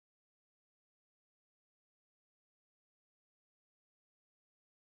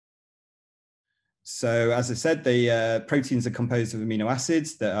So as I said, the proteins are composed of amino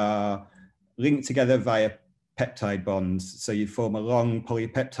acids that are linked together via peptide bonds. So you form a long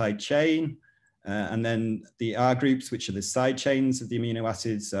polypeptide chain, and then the R groups, which are the side chains of the amino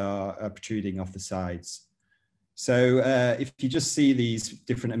acids, are protruding off the sides. So if you just see these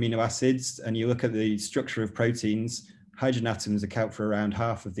different amino acids and you look at the structure of proteins, hydrogen atoms account for around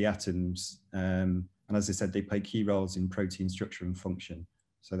half of the atoms. And as I said, they play key roles in protein structure and function.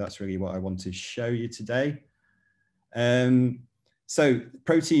 So that's really what I want to show you today. So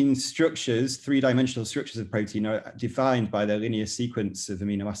protein structures, three-dimensional structures of protein, are defined by their linear sequence of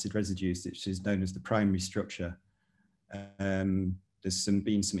amino acid residues, which is known as the primary structure. There's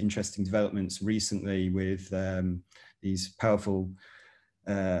been some interesting developments recently with these powerful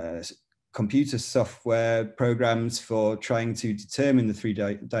computer software programs for trying to determine the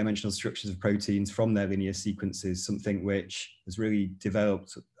three-dimensional structures of proteins from their linear sequences, something which has really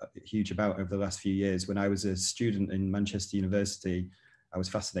developed a huge amount over the last few years. When I was a student in Manchester University, I was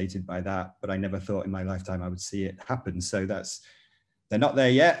fascinated by that, but I never thought in my lifetime I would see it happen. So they're not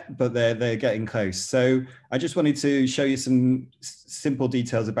there yet, but they're getting close. So I just wanted to show you some simple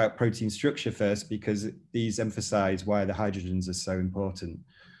details about protein structure first, because these emphasize why the hydrogens are so important.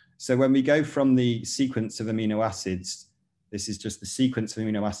 So when we go from the sequence of amino acids, this is just the sequence of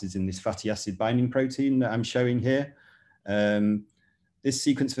amino acids in this fatty acid binding protein that I'm showing here. This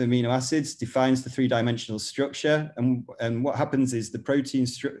sequence of amino acids defines the three-dimensional structure. And what happens is the protein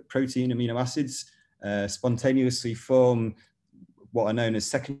amino acids spontaneously form what are known as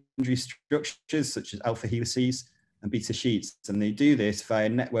secondary structures, such as alpha helices and beta sheets. And they do this via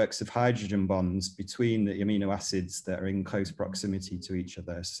networks of hydrogen bonds between the amino acids that are in close proximity to each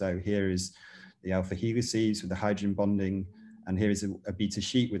other. So here is the alpha helices with the hydrogen bonding, and here is a beta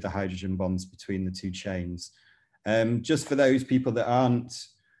sheet with the hydrogen bonds between the two chains. Just for those people that aren't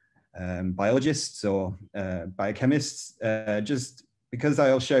biologists or biochemists, just because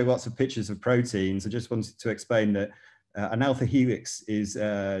I'll show lots of pictures of proteins, I just wanted to explain that an alpha helix is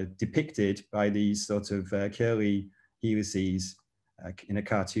depicted by these sort of curly helices in a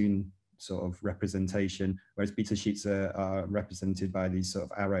cartoon sort of representation, whereas beta sheets are represented by these sort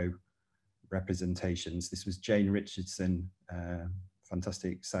of arrow representations. This was Jane Richardson,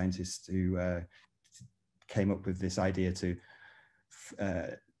 fantastic scientist who came up with this idea to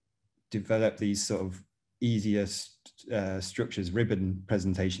develop these sort of easier structures, ribbon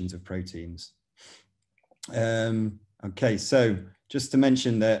presentations of proteins. Okay, so just to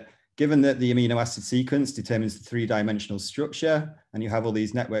mention that given that the amino acid sequence determines the three-dimensional structure, and you have all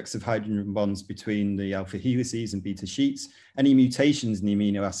these networks of hydrogen bonds between the alpha helices and beta sheets, any mutations in the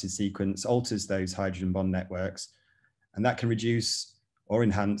amino acid sequence alters those hydrogen bond networks, and that can reduce or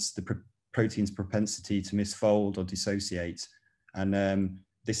enhance the protein's propensity to misfold or dissociate. And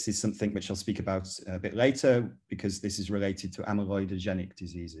this is something which I'll speak about a bit later, because this is related to amyloidogenic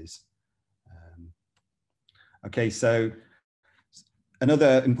diseases. Okay, so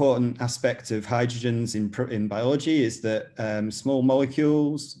another important aspect of hydrogens in biology is that small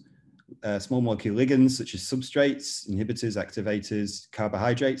molecule ligands such as substrates, inhibitors, activators,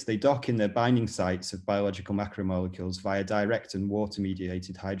 carbohydrates, they dock in their binding sites of biological macromolecules via direct and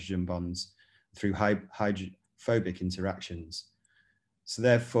water-mediated hydrogen bonds through hydrophobic interactions. So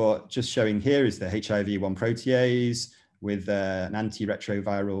therefore, just showing here is the HIV-1 protease with an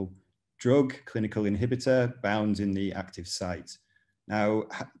antiretroviral drug, clinical inhibitor, bound in the active site. Now,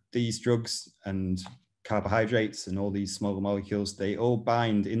 these drugs and carbohydrates and all these smaller molecules, they all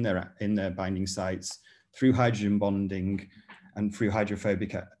bind in their binding sites through hydrogen bonding and through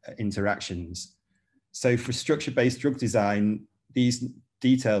hydrophobic interactions. So for structure-based drug design, these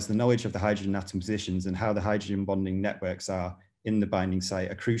details, the knowledge of the hydrogen atom positions and how the hydrogen bonding networks are in the binding site,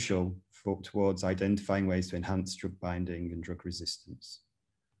 are crucial towards identifying ways to enhance drug binding and drug resistance.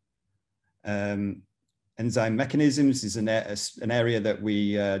 Enzyme mechanisms is an area that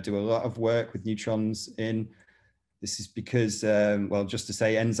we do a lot of work with neutrons in. This is because, well, just to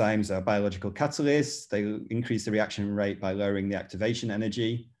say, enzymes are biological catalysts. They increase the reaction rate by lowering the activation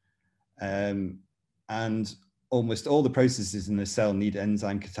energy. And almost all the processes in the cell need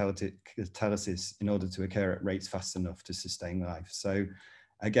enzyme catalysis in order to occur at rates fast enough to sustain life. So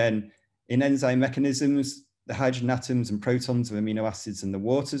again, in enzyme mechanisms, the hydrogen atoms and protons of amino acids and the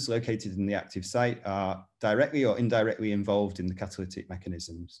waters located in the active site are directly or indirectly involved in the catalytic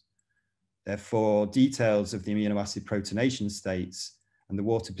mechanisms. Therefore, details of the amino acid protonation states and the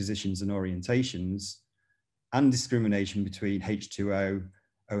water positions and orientations, and discrimination between H2O,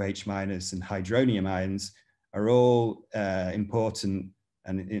 OH- and hydronium ions are all important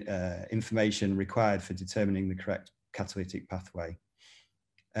and information required for determining the correct catalytic pathway.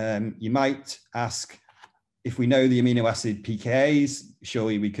 You might ask, if we know the amino acid pKa's,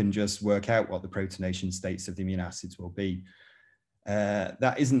 surely we can just work out what the protonation states of the amino acids will be.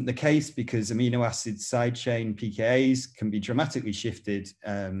 That isn't the case, because amino acid side chain pKa's can be dramatically shifted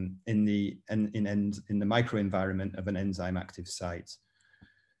in the microenvironment of an enzyme active site.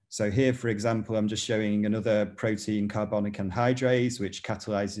 So here, for example, I'm just showing another protein, carbonic anhydrase, which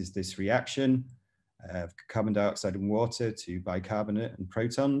catalyzes this reaction of carbon dioxide and water to bicarbonate and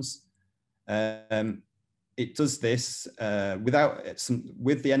protons. It does this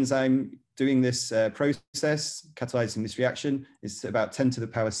with the enzyme doing this process, catalyzing this reaction. It's about 10 to the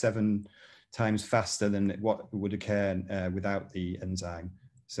power 7 times faster than what would occur without the enzyme.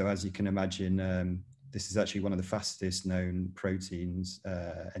 So as you can imagine, this is actually one of the fastest known proteins,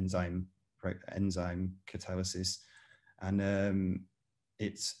 enzyme catalysis, and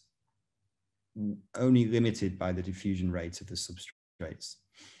it's only limited by the diffusion rate of the substrates.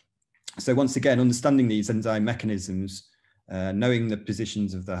 So once again, understanding these enzyme mechanisms, knowing the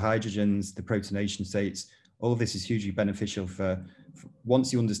positions of the hydrogens, the protonation states, all of this is hugely beneficial for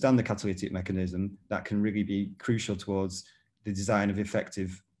once you understand the catalytic mechanism, that can really be crucial towards the design of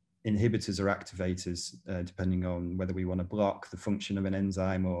effective inhibitors or activators, depending on whether we want to block the function of an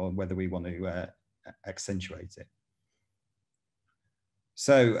enzyme or whether we want to accentuate it.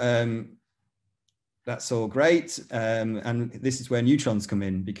 So that's all great. And this is where neutrons come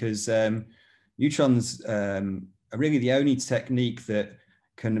in, because neutrons are really the only technique that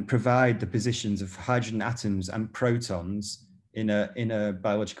can provide the positions of hydrogen atoms and protons in a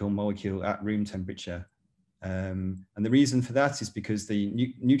biological molecule at room temperature. And the reason for that is because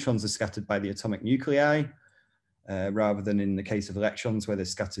the neutrons are scattered by the atomic nuclei, rather than in the case of electrons where they're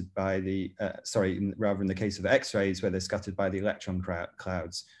scattered by the, rather in the case of X-rays where they're scattered by the electron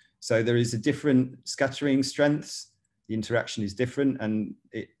clouds. So there is a different scattering strengths, the interaction is different, and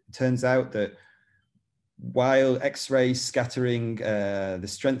it turns out that while X-ray scattering, the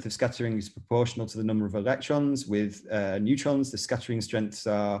strength of scattering is proportional to the number of electrons, with neutrons, the scattering strengths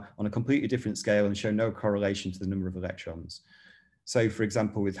are on a completely different scale and show no correlation to the number of electrons. So for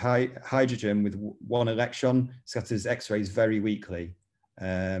example, with hydrogen, with one electron, scatters X-rays very weakly.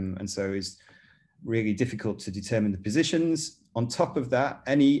 And so it's really difficult to determine the positions. On top of that,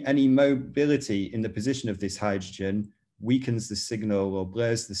 any mobility in the position of this hydrogen weakens the signal or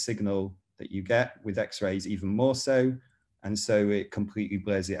blurs the signal that you get with X-rays even more so, and so it completely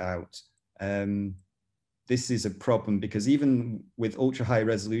blurs it out. This is a problem because even with ultra high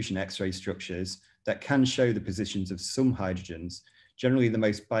resolution X-ray structures that can show the positions of some hydrogens, generally the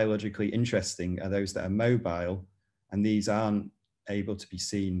most biologically interesting are those that are mobile, and these aren't able to be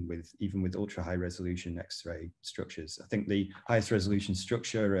seen even with ultra high resolution X-ray structures. I think the highest resolution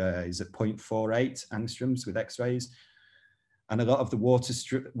structure is at 0.48 angstroms with X-rays. And a lot of the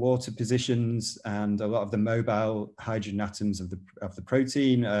water positions and a lot of the mobile hydrogen atoms of the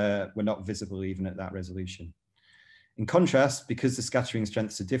protein were not visible even at that resolution. In contrast, because the scattering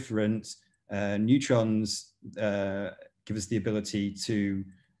strengths are different, neutrons give us the ability to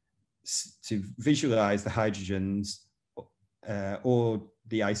visualize the hydrogens or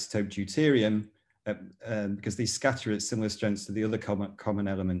the isotope deuterium because they scatter at similar strengths to the other common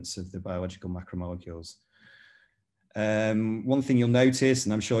elements of the biological macromolecules. One thing you'll notice,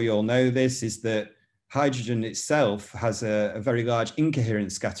 and I'm sure you all know this, is that hydrogen itself has a very large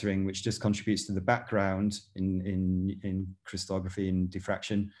incoherent scattering, which just contributes to the background in crystallography and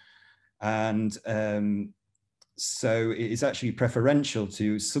diffraction. And so it is actually preferential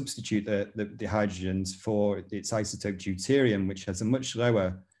to substitute the hydrogens for its isotope deuterium, which has a much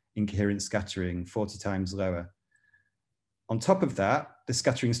lower incoherent scattering, 40 times lower. On top of that, the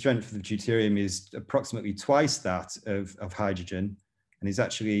scattering strength of the deuterium is approximately twice that of hydrogen, and is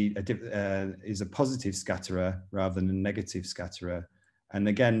actually a positive scatterer rather than a negative scatterer. And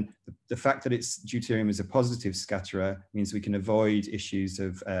again, the fact that its deuterium is a positive scatterer means we can avoid issues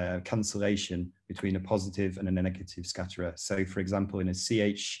of cancellation between a positive and a negative scatterer. So for example, in a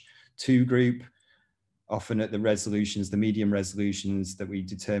CH2 group, often at the resolutions, the medium resolutions that we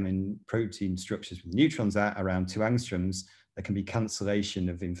determine protein structures with neutrons at around 2 angstroms, there can be cancellation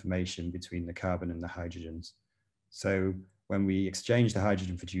of information between the carbon and the hydrogens. So when we exchange the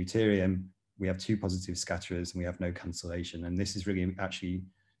hydrogen for deuterium, we have 2 positive scatterers and we have no cancellation. And this is really actually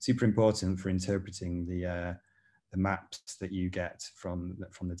super important for interpreting the maps that you get from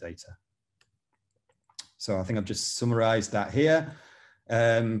the data. So I think I've just summarized that here.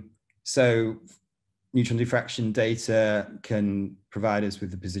 So neutron diffraction data can provide us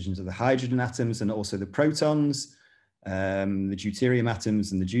with the positions of the hydrogen atoms and also the protons, the deuterium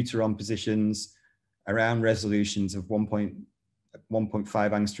atoms and the deuteron positions around resolutions of 1.3 1.5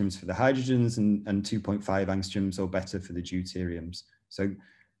 angstroms for the hydrogens and 2.5 angstroms or better for the deuteriums. So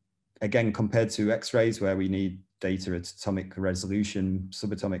again, compared to X-rays where we need data at atomic resolution,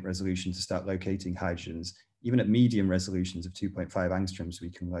 subatomic resolution to start locating hydrogens, even at medium resolutions of 2.5 angstroms, we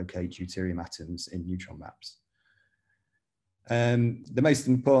can locate deuterium atoms in neutron maps. The most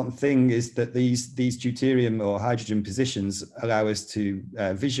important thing is that these deuterium or hydrogen positions allow us to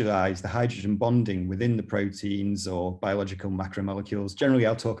visualize the hydrogen bonding within the proteins or biological macromolecules. Generally,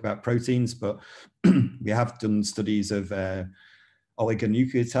 I'll talk about proteins, but we have done studies of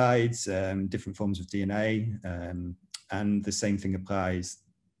oligonucleotides, different forms of DNA, and the same thing applies.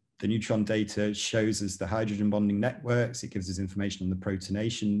 The neutron data shows us the hydrogen bonding networks. It gives us information on the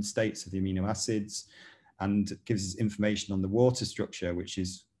protonation states of the amino acids, and gives us information on the water structure, which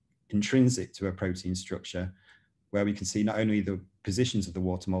is intrinsic to a protein structure, where we can see not only the positions of the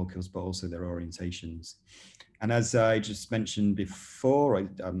water molecules, but also their orientations. And as I just mentioned before,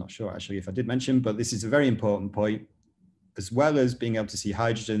 I'm not sure actually if I did mention, but this is a very important point. As well as being able to see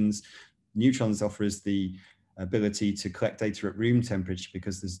hydrogens, neutrons offer us the ability to collect data at room temperature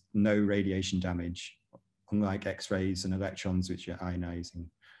because there's no radiation damage, unlike X-rays and electrons, which are ionizing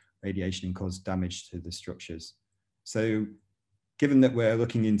radiation and cause damage to the structures. So given that we're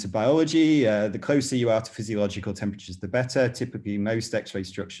looking into biology, the closer you are to physiological temperatures, the better. Typically, most X-ray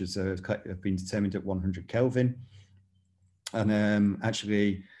structures have been determined at 100 Kelvin. And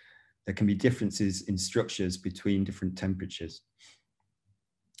actually, there can be differences in structures between different temperatures.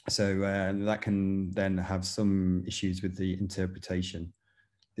 So that can then have some issues with the interpretation.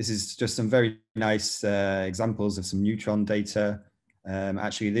 This is just some very nice examples of some neutron data.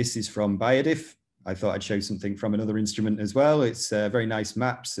 Actually, this is from Biodiff. I thought I'd show something from another instrument as well. It's very nice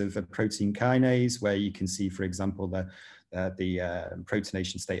maps of a protein kinase where you can see, for example, the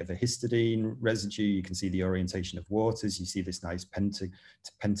protonation state of a histidine residue. You can see the orientation of waters. You see this nice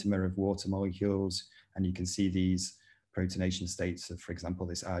pentamer of water molecules, and you can see these protonation states of, for example,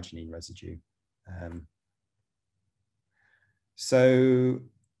 this arginine residue.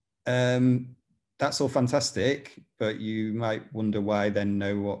 That's all fantastic, but you might wonder why then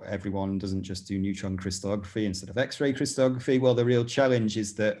no, everyone doesn't just do neutron crystallography instead of X-ray crystallography. Well, the real challenge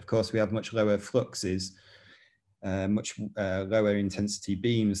is that, of course, we have much lower fluxes, much lower intensity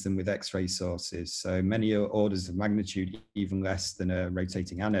beams than with X-ray sources. So many orders of magnitude, even less than a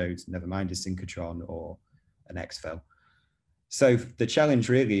rotating anode, never mind a synchrotron or an X-FEL. So the challenge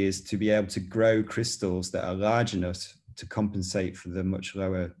really is to be able to grow crystals that are large enough to compensate for the much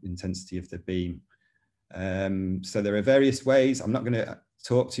lower intensity of the beam. So there are various ways. I'm not going to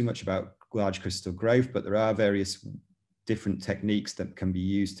talk too much about large crystal growth, but there are various different techniques that can be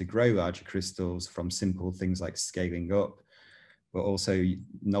used to grow larger crystals, from simple things like scaling up, but also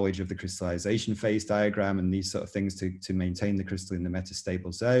knowledge of the crystallization phase diagram and these sort of things to maintain the crystal in the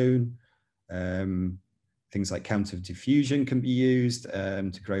metastable zone. Things like counter diffusion can be used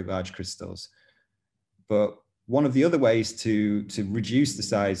to grow large crystals. But one of the other ways to reduce the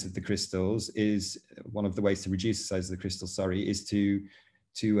size of the crystals is,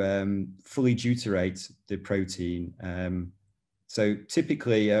 to fully deuterate the protein. So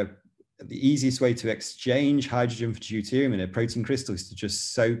typically, the easiest way to exchange hydrogen for deuterium in a protein crystal is to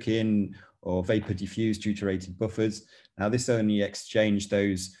just soak in or vapor diffuse deuterated buffers. Now, this only exchanges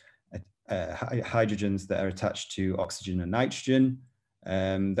those hydrogens that are attached to oxygen and nitrogen.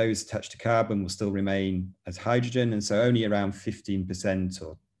 Those attached to carbon will still remain as hydrogen, and so only around 15%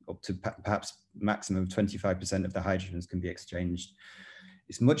 or up to perhaps maximum 25% of the hydrogens can be exchanged.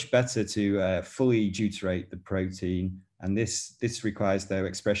 It's much better to fully deuterate the protein, and this requires their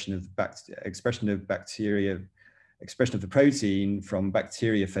expression of the protein from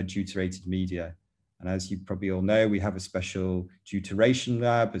bacteria-fed deuterated media. And as you probably all know, we have a special deuteration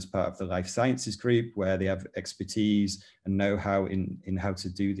lab as part of the life sciences group, where they have expertise and know-how in how to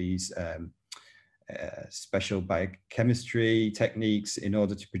do these special biochemistry techniques in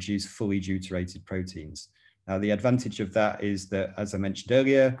order to produce fully deuterated proteins. Now, the advantage of that is that, as I mentioned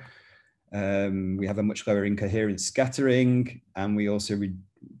earlier, we have a much lower incoherence scattering, and we also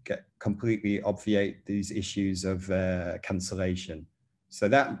completely obviate these issues of cancellation. So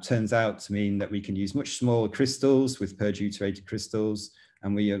that turns out to mean that we can use much smaller crystals with per deuterated crystals,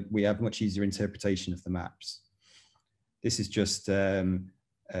 and we have much easier interpretation of the maps. This is just a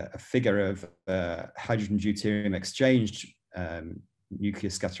figure of hydrogen deuterium exchanged nuclear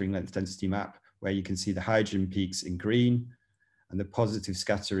scattering length density map, where you can see the hydrogen peaks in green and the positive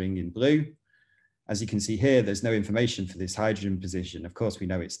scattering in blue. As you can see here, there's no information for this hydrogen position. Of course, we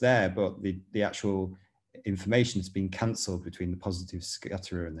know it's there, but the actual information has been cancelled between the positive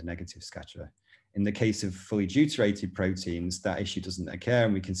scatterer and the negative scatterer. In the case of fully deuterated proteins, that issue doesn't occur,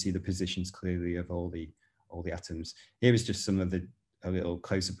 and we can see the positions clearly of all the atoms. Here is just a little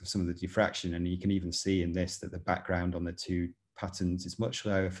close-up of some of the diffraction, and you can even see in this that the background on the two patterns is much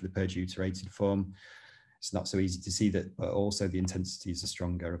lower for the per deuterated form. It's not so easy to see that, but also the intensities are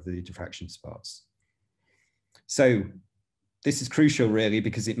stronger of the diffraction spots. So this is crucial, really,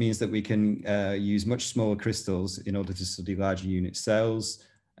 because it means that we can use much smaller crystals in order to study larger unit cells.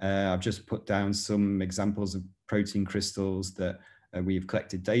 I've just put down some examples of protein crystals that we've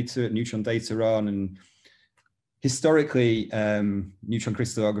collected neutron data on. And historically, neutron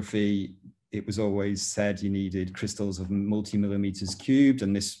crystallography, it was always said you needed crystals of multi-millimeters cubed.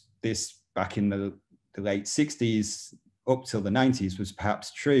 And this back in the late 60s up till the 90s was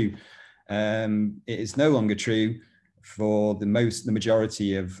perhaps true. It is no longer true for the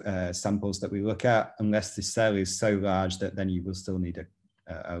majority of samples that we look at, unless the cell is so large that then you will still need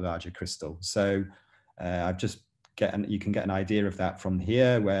a larger crystal. So I've just you can get an idea of that from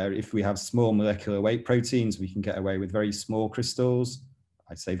here, where if we have small molecular weight proteins, we can get away with very small crystals.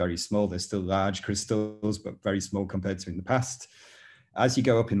 I'd say very small, they're still large crystals, but very small compared to in the past. As you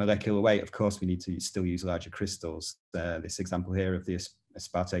go up in molecular weight, of course, we need to still use larger crystals. This example here of the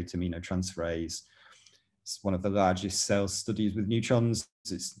aspartate aminotransferase, it's one of the largest cell studies with neutrons.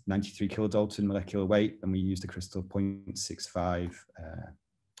 It's 93 kilodalton molecular weight, and we used a crystal of 0.65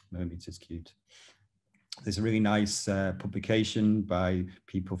 millimeters cubed. There's a really nice publication by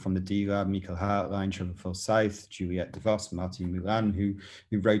people from the D Lab, Michael Hartline, Trevor Forsyth, Juliette DeVos, Martin Milan, who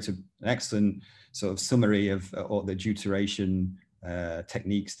wrote an excellent sort of summary of all the deuteration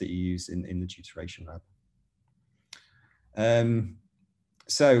techniques that you use in the deuteration lab.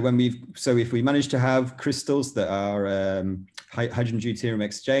 So if we manage to have crystals that are hydrogen deuterium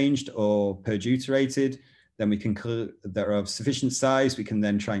exchanged or per deuterated, then we can, that are of sufficient size, we can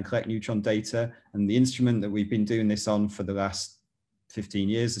then try and collect neutron data. And the instrument that we've been doing this on for the last 15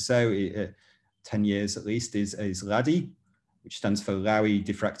 years or so, 10 years at least, is LADI, which stands for Laue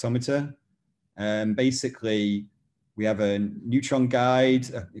diffractometer. Basically, we have a neutron guide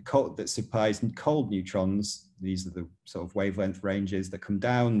that supplies cold neutrons. These are the sort of wavelength ranges that come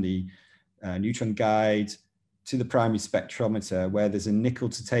down the neutron guide to the primary spectrometer, where there's a nickel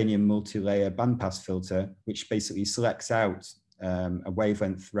titanium multi-layer bandpass filter, which basically selects out a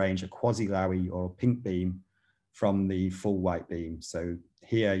wavelength range, a quasi-Laue or pink beam, from the full white beam. So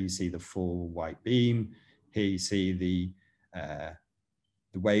here you see the full white beam. Here you see the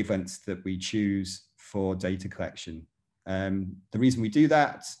wavelengths that we choose for data collection. The reason we do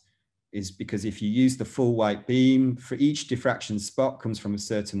that is because if you use the full white beam, for each diffraction spot comes from a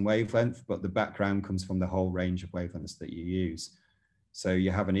certain wavelength, but the background comes from the whole range of wavelengths that you use. So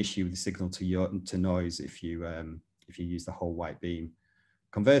you have an issue with the signal to noise if you use the whole white beam.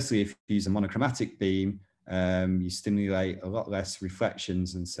 Conversely, if you use a monochromatic beam, you stimulate a lot less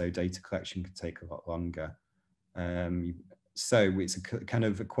reflections, and so data collection can take a lot longer. So it's a kind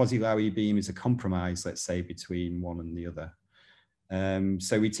of a quasi-Laue beam is a compromise, let's say, between one and the other.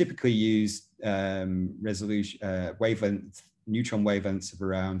 So we typically use resolution neutron wavelengths of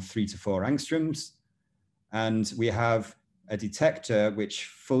around 3 to 4 angstroms, and we have a detector which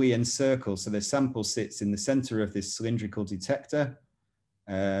fully encircles. So the sample sits in the center of this cylindrical detector,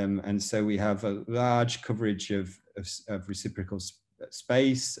 and so we have a large coverage of reciprocal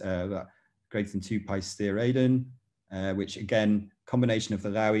space, greater than 2 pi stereadon, which again, combination of the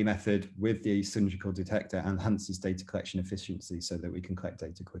Laue method with the cylindrical detector enhances data collection efficiency so that we can collect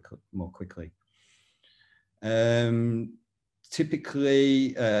data more quickly.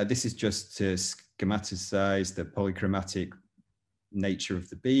 Typically, this is just to schematicize the polychromatic nature of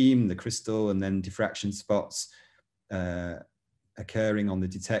the beam, the crystal, and then diffraction spots occurring on the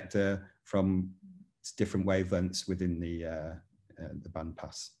detector from different wavelengths within the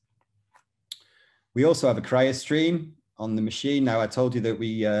bandpass. We also have a cryostream on the machine. Now, I told you that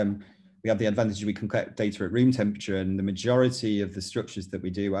we have the advantage we can collect data at room temperature, and the majority of the structures that we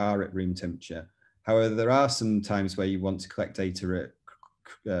do are at room temperature. However, there are some times where you want to collect data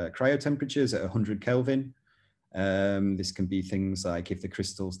at cryo temperatures at 100 Kelvin. This can be things like if the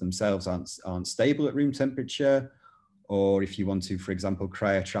crystals themselves aren't stable at room temperature, or if you want to, for example,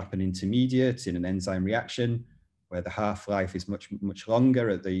 cryotrap an intermediate in an enzyme reaction, where the half-life is much longer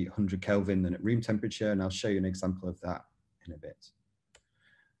at the 100 Kelvin than at room temperature. And I'll show you an example of that in a bit.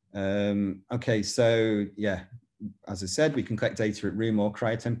 Okay, so yeah, as I said, we can collect data at room or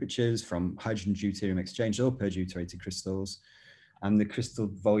cryo temperatures from hydrogen deuterium exchange or per deuterated crystals. And the crystal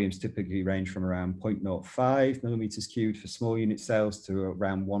volumes typically range from around 0.05 millimeters cubed for small unit cells to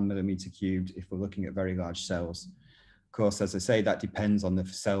around 1 millimeter cubed if we're looking at very large cells. Of course, as I say, that depends on the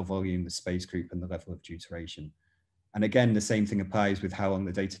cell volume, the space group, and the level of deuteration. And again, the same thing applies with how long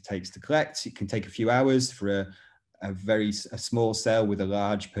the data takes to collect. It can take a few hours for a small cell with a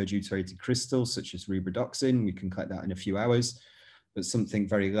large per-deuterated crystal, such as rubidoxin. We can collect that in a few hours. But something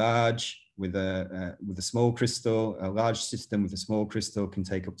very large with a small crystal, a large system with a small crystal, can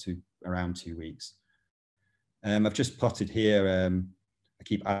take up to around 2 weeks. I've just plotted here, I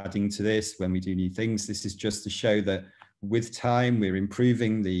keep adding to this when we do new things. This is just to show that with time, we're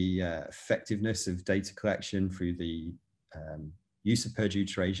improving the effectiveness of data collection through the use of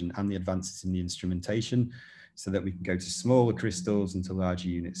per-deuteration and the advances in the instrumentation, so that we can go to smaller crystals and to larger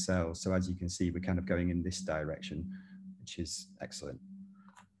unit cells. So as you can see, we're kind of going in this direction, which is excellent.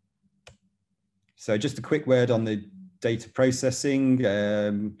 So just a quick word on the data processing.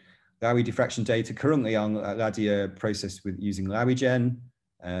 Laue diffraction data currently on LADI are processed using LaueGen,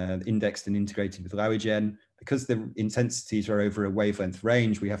 indexed and integrated with LaueGen. Because the intensities are over a wavelength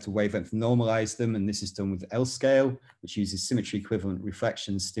range, we have to wavelength normalize them, and this is done with L-scale, which uses symmetry equivalent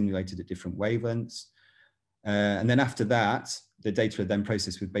reflections stimulated at different wavelengths. And then after that, the data are then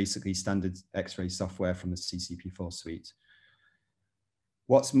processed with basically standard X-ray software from the CCP4 suite.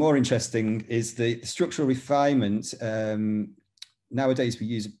 What's more interesting is the structural refinement. Nowadays, we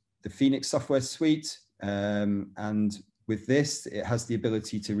use the Phoenix software suite, and with this, it has the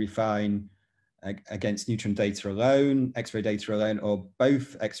ability to refine against neutron data alone, X-ray data alone, or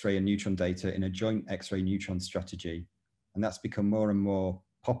both X-ray and neutron data in a joint X-ray neutron strategy. And that's become more and more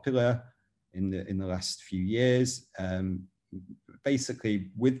popular in the last few years.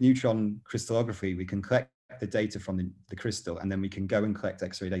 Basically, with neutron crystallography, we can collect the data from the crystal, and then we can go and collect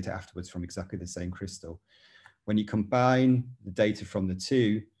X-ray data afterwards from exactly the same crystal. When you combine the data from the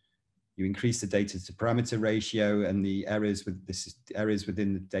two, you increase the data to parameter ratio, and the errors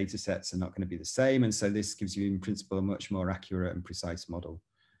within the data sets are not going to be the same. And so this gives you, in principle, a much more accurate and precise model.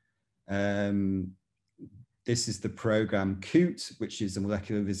 This is the program COOT, which is a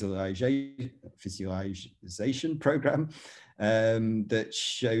molecular visualization program that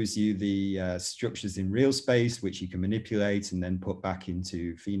shows you the structures in real space, which you can manipulate and then put back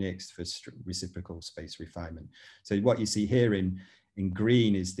into Phoenix for reciprocal space refinement. So what you see here in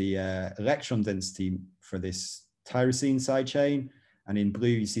green is the electron density for this tyrosine side chain, and in blue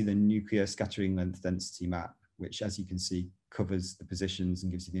you see the nuclear scattering length density map, which, as you can see, covers the positions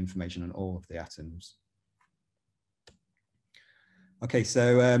and gives you the information on all of the atoms. Okay,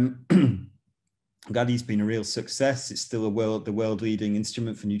 so LADI's been a real success. It's still the world-leading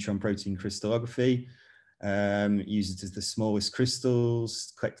instrument for neutron protein crystallography. It uses it as the smallest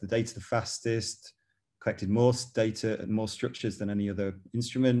crystals, collect the data the fastest, collected more data and more structures than any other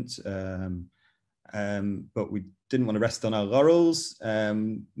instrument. But we didn't want to rest on our laurels,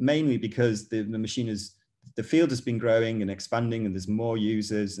 mainly because the field has been growing and expanding, and there's more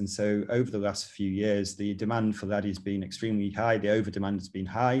users. And so over the last few years, the demand for LADI has been extremely high. The over demand has been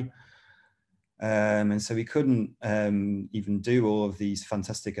high. And so we couldn't even do all of these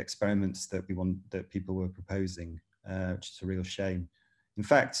fantastic experiments that people were proposing, which is a real shame. In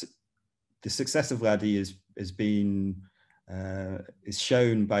fact, the success of LADI is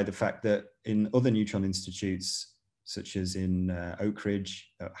shown by the fact that in other neutron institutes, such as in Oak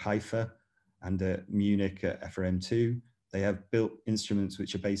Ridge at Haifa and at Munich at FRM2, they have built instruments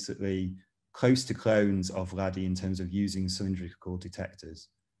which are basically close to clones of LADI in terms of using cylindrical detectors.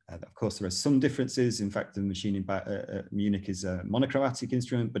 Of course, there are some differences. In fact, the machine in Munich is a monochromatic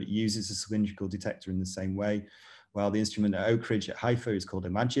instrument, but it uses a cylindrical detector in the same way, while the instrument at Oak Ridge at Haifa is called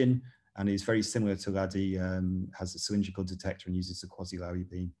Imagine, and is very similar to LADI, has a cylindrical detector and uses a quasi-Laue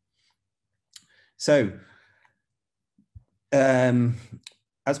beam. So,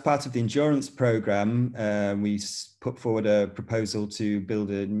 as part of the endurance program, we put forward a proposal to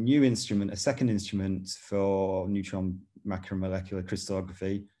build a new instrument, a second instrument for neutron macromolecular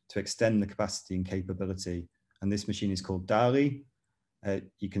crystallography to extend the capacity and capability. And this machine is called DALI.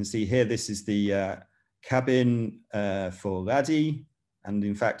 You can see here, this is the cabin for LADI. And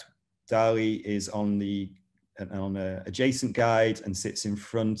in fact, DALI is on an adjacent guide and sits in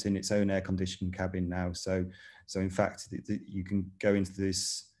front in its own air-conditioned cabin now. So in fact, you can go into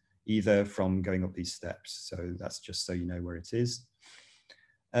this either from going up these steps. So that's just so you know where it is.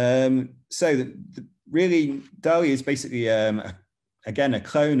 Really, DALI is basically, again, a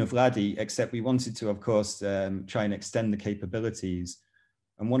clone of LADI, except we wanted to, of course, try and extend the capabilities.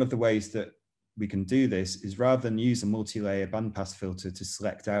 And one of the ways that we can do this is, rather than use a multi-layer bandpass filter to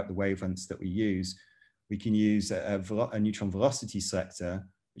select out the wavelengths that we use, we can use a neutron velocity selector,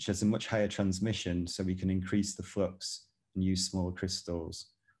 which has a much higher transmission, so we can increase the flux and use smaller crystals.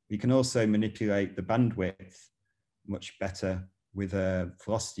 We can also manipulate the bandwidth much better with a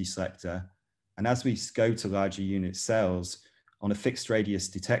velocity selector. And as we go to larger unit cells, on a fixed radius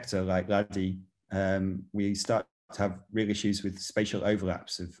detector like LADI, we start to have real issues with spatial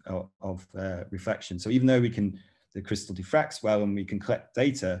overlaps of reflection. So even though the crystal diffracts well and we can collect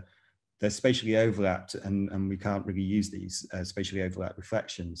data, they're spatially overlapped, and we can't really use these spatially overlapped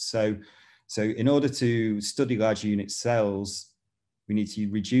reflections. So in order to study larger unit cells, we need to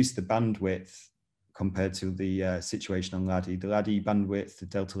reduce the bandwidth compared to the situation on LADI. The LADI bandwidth, the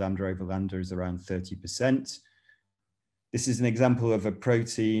delta lambda over lambda, is around 30%. This is an example of a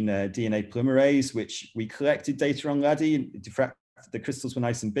protein DNA polymerase, which we collected data on LADI. The crystals were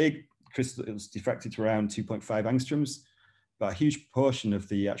nice and big. It was diffracted to around 2.5 angstroms, but a huge portion of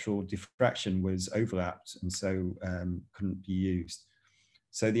the actual diffraction was overlapped and so couldn't be used.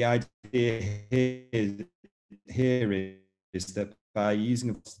 So the idea here is that by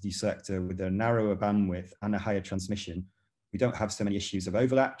using a velocity selector with a narrower bandwidth and a higher transmission, we don't have so many issues of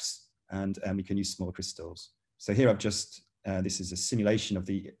overlaps, and we can use smaller crystals. So here I've just, this is a simulation of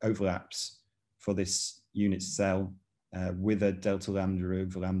the overlaps for this unit cell with a delta lambda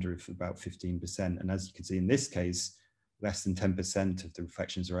over lambda of about 15%. And as you can see in this case, less than 10% of the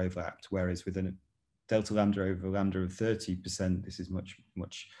reflections are overlapped, whereas with a delta lambda over lambda of 30%, this is much,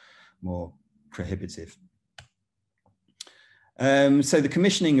 much more prohibitive. So the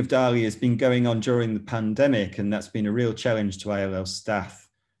commissioning of DALI has been going on during the pandemic, and that's been a real challenge to ILL staff,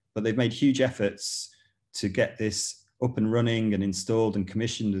 but they've made huge efforts to get this up and running and installed and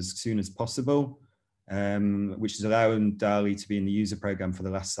commissioned as soon as possible, which is allowing DALI to be in the user program for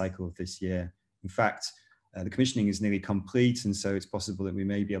the last cycle of this year. In fact, the commissioning is nearly complete, and so it's possible that we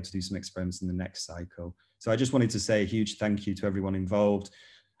may be able to do some experiments in the next cycle. So I just wanted to say a huge thank you to everyone involved.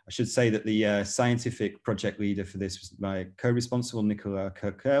 I should say that the scientific project leader for this was my co-responsible, Nicolas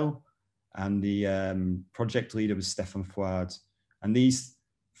Kerkel, and the project leader was Stefan Fouad. And these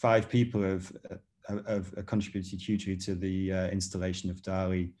 5 people have contributed hugely to the installation of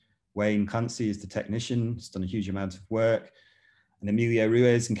DALI. Wayne Clancy is the technician, has done a huge amount of work. And Emilio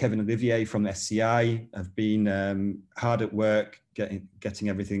Ruiz and Kevin Olivier from SCI have been hard at work getting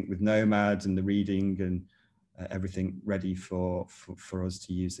everything with Nomad and the reading and everything ready for us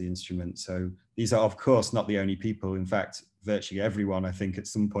to use the instrument. So these are, of course, not the only people. In fact, virtually everyone, I think, at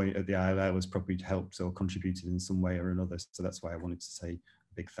some point at the ILL has probably helped or contributed in some way or another. So that's why I wanted to say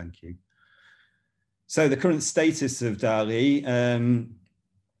a big thank you. So the current status of DALI.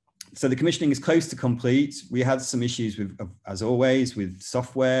 So the commissioning is close to complete. We had some issues with, as always, with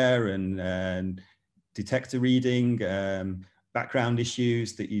software and detector reading, background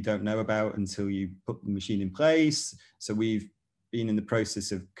issues that you don't know about until you put the machine in place. So we've been in the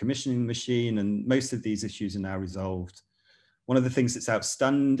process of commissioning the machine, and most of these issues are now resolved. One of the things that's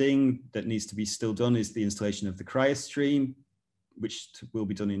outstanding that needs to be still done is the installation of the cryostream, which will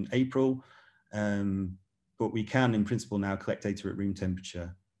be done in April. But we can, in principle, now collect data at room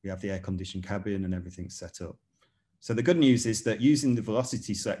temperature. We have the air-conditioned cabin and everything set up. So the good news is that using the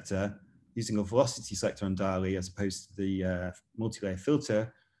velocity selector, using a velocity selector on DALI as opposed to the multi-layer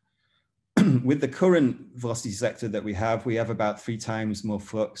filter, with the current velocity selector that we have about 3 times more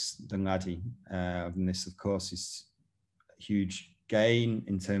flux than LADI. And this, of course, is a huge gain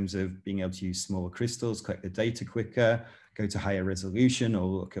in terms of being able to use smaller crystals, collect the data quicker, go to higher resolution, or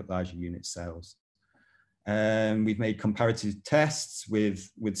look at larger unit cells. We've made comparative tests with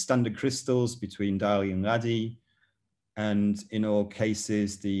standard crystals between DALI and LADI. And in all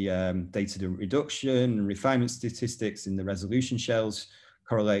cases, the data reduction and refinement statistics in the resolution shells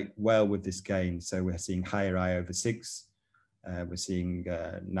correlate well with this gain. So we're seeing higher I/6. We're seeing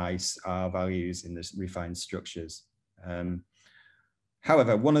nice R values in the refined structures.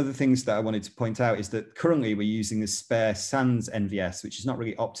 However, one of the things that I wanted to point out is that currently we're using a spare SANS NVS, which is not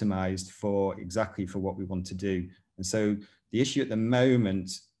really optimized for exactly for what we want to do. And so the issue at the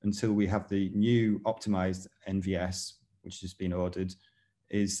moment, until we have the new optimized NVS, which has been ordered,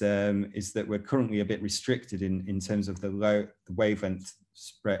 is that we're currently a bit restricted in terms of the wavelength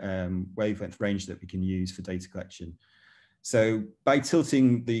range that we can use for data collection. So by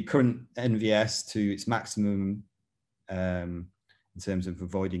tilting the current NVS to its maximum, in terms of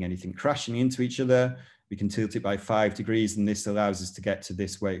avoiding anything crashing into each other, we can tilt it by 5 degrees, and this allows us to get to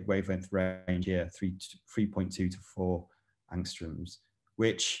this wavelength range here, 3.2 to 4 angstroms,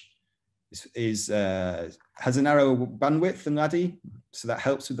 which has a narrower bandwidth than LADI, so that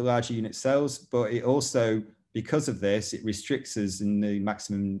helps with the larger unit cells, but it also, because of this, it restricts us in the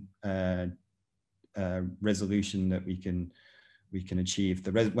maximum resolution that we can achieve.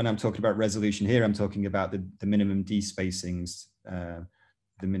 When I'm talking about resolution here, I'm talking about the minimum D-spacings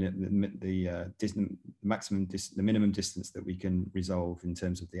the minimum distance that we can resolve in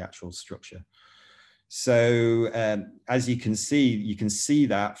terms of the actual structure. So as you can see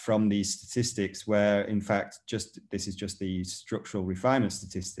that from these statistics, where in fact this is just the structural refinement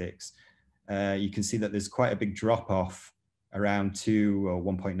statistics. You can see that there's quite a big drop off around 2 or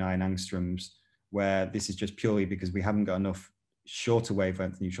 1.9 angstroms, where this is just purely because we haven't got enough shorter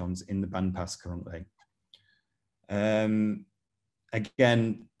wavelength neutrons in the bandpass currently.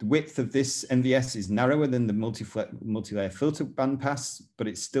 Again, the width of this NVS is narrower than the multi-layer filter bandpass, but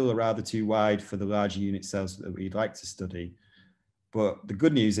it's still rather too wide for the larger unit cells that we'd like to study. But the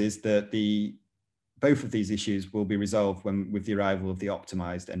good news is that both of these issues will be resolved with the arrival of the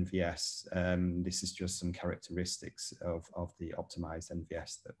optimized NVS. This is just some characteristics of the optimized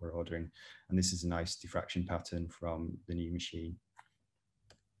NVS that we're ordering. And this is a nice diffraction pattern from the new machine.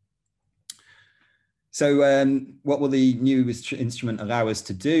 So what will the new instrument allow us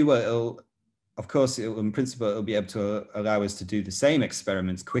to do? Well, of course, in principle, it'll be able to allow us to do the same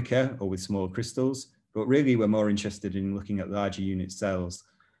experiments quicker or with smaller crystals, but really we're more interested in looking at larger unit cells.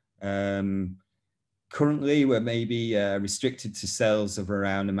 Currently, we're maybe restricted to cells of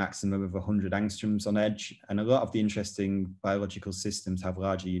around a maximum of 100 angstroms on edge, and a lot of the interesting biological systems have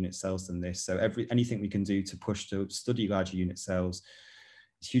larger unit cells than this. So anything we can do to push to study larger unit cells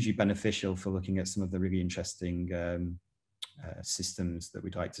is hugely beneficial for looking at some of the really interesting systems that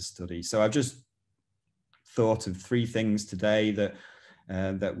we'd like to study. So I've just thought of 3 things today that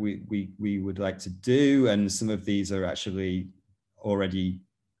that we would like to do, and some of these are actually already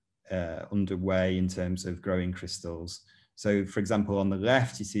underway in terms of growing crystals. So, for example, on the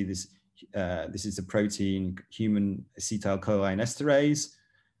left, you see this. This is a protein, human acetylcholine esterase.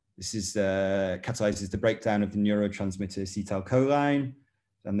 This is catalyzes the breakdown of the neurotransmitter acetylcholine,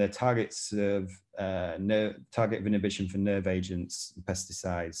 and they're targets of target of inhibition for nerve agents and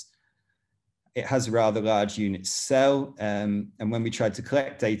pesticides. It has a rather large unit cell, and when we tried to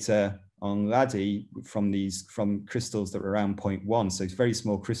collect data on LADI from crystals that were around 0.1, so it's very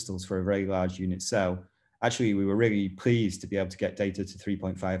small crystals for a very large unit cell, actually we were really pleased to be able to get data to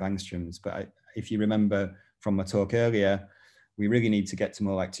 3.5 angstroms. But if you remember from my talk earlier, we really need to get to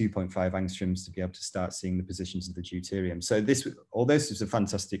more like 2.5 angstroms to be able to start seeing the positions of the deuterium. So although this was a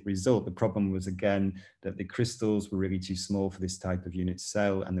fantastic result, the problem was again that the crystals were really too small for this type of unit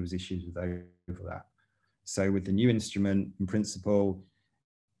cell, and there was issues with overlap. So with the new instrument, in principle,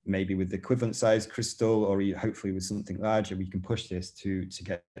 maybe with the equivalent size crystal, or hopefully with something larger, we can push this to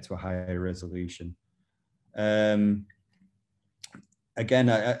get to a higher resolution. Again,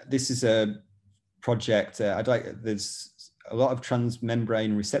 this is a project, there's a lot of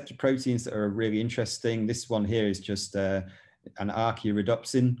transmembrane receptor proteins that are really interesting. This one here is just an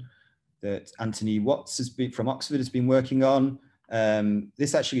archaeorhodopsin that Anthony Watts from Oxford has been working on.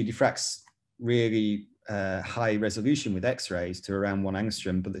 This actually diffracts really high resolution with X-rays to around 1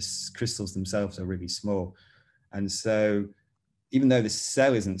 angstrom, but the crystals themselves are really small. And so even though the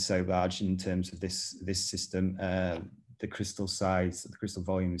cell isn't so large in terms of this system, the crystal size, the crystal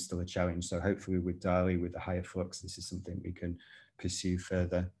volume is still a challenge. So hopefully with DALI, with the higher flux, this is something we can pursue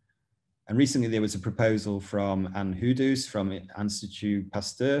further. And recently there was a proposal from Anne Houdous from Institut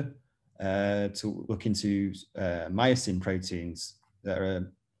Pasteur to look into myosin proteins that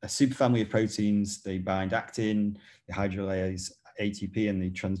are a superfamily of proteins. They bind actin, they hydrolyze ATP, and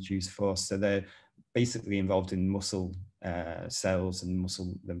they transduce force. So they're basically involved in muscle cells and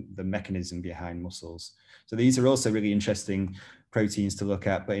the mechanism behind muscles. So these are also really interesting proteins to look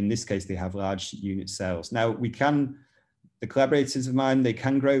at, but in this case, they have large unit cells. Now the collaborators of mine, they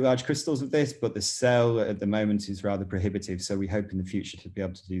can grow large crystals of this, but the cell at the moment is rather prohibitive. So we hope in the future to be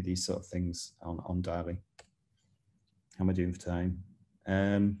able to do these sort of things on DALI. How am I doing for time?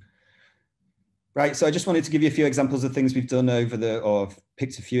 Right, so I just wanted to give you a few examples of things we've done or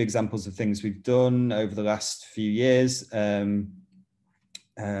picked a few examples of things we've done over the last few years.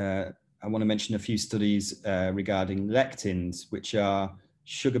 I want to mention a few studies regarding lectins, which are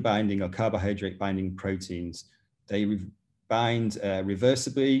sugar binding or carbohydrate binding proteins. They bind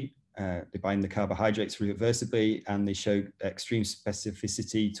reversibly, they bind the carbohydrates reversibly, and they show extreme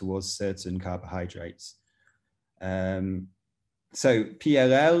specificity towards certain carbohydrates. So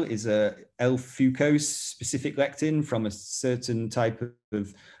PLL is a L-fucose specific lectin from a certain type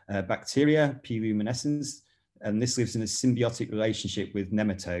of bacteria, P. luminescens, and this lives in a symbiotic relationship with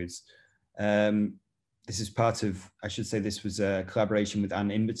nematodes. This is part of, I should say, this was a collaboration with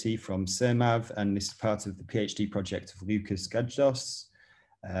Anne Imberty from CERMAV, and this is part of the PhD project of Lucas Gadjos,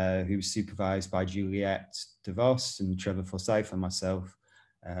 who was supervised by Juliette DeVos and Trevor Forsyth and myself,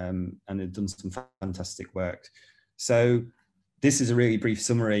 and had done some fantastic work. So this is a really brief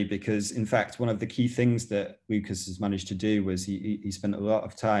summary because, in fact, one of the key things that Lucas has managed to do was he spent a lot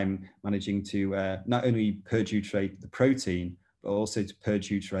of time managing to not only perdeuterate the protein, but also to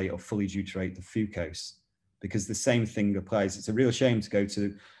perdeuterate or fully deuterate the fucose, because the same thing applies. It's a real shame to go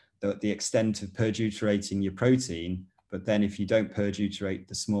to the extent of perduterating your protein, but then if you don't perdeuterate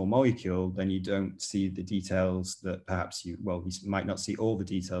the small molecule, then you don't see the details that perhaps you might not see all the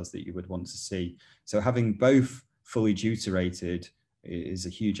details that you would want to see. So having both fully deuterated is a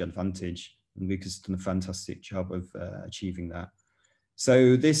huge advantage, and Lucas has done a fantastic job of achieving that.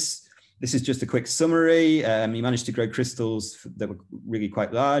 So this is just a quick summary. He managed to grow crystals that were really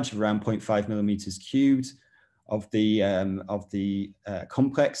quite large, around 0.5 millimeters cubed, of the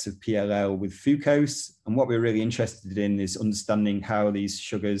complex of PLL with fucose. And what we're really interested in is understanding how these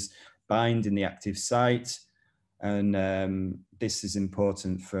sugars bind in the active site. And this is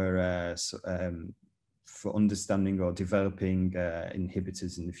important for understanding or developing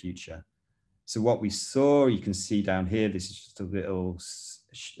inhibitors in the future. So what we saw, you can see down here, this is just a little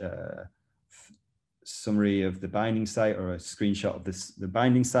summary of the binding site, or a screenshot of the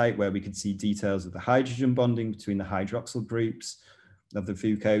binding site, where we could see details of the hydrogen bonding between the hydroxyl groups of the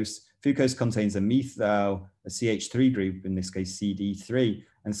fucose. Fucose contains a methyl, a CH3 group, in this case CD3.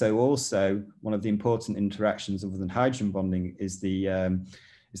 And so also one of the important interactions other than hydrogen bonding is the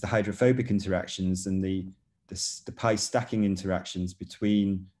hydrophobic interactions and the pi stacking interactions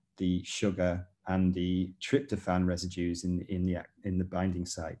between the sugar and the tryptophan residues in the binding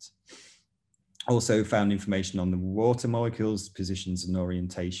site. Also found information on the water molecules, positions and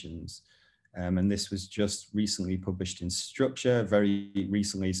orientations. And this was just recently published in Structure, very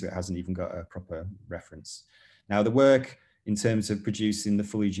recently, so it hasn't even got a proper reference. Now the work in terms of producing the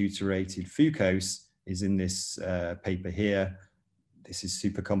fully deuterated fucose is in this paper here. This is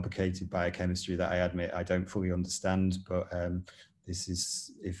super complicated biochemistry that I admit I don't fully understand, but this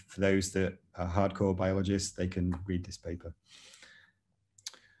is, for those that are hardcore biologists, they can read this paper.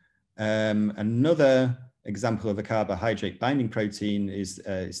 Another example of a carbohydrate binding protein is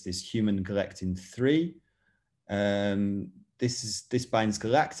this human galectin-3. This binds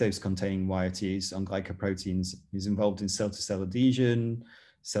galactose-containing YRTs on glycoproteins, is involved in cell-to-cell adhesion,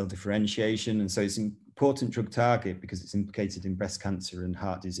 cell differentiation, and so it's an important drug target because it's implicated in breast cancer and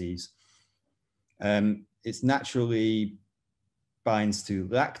heart disease. It's naturally binds to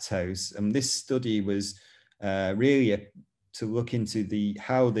lactose, and this study was really to look into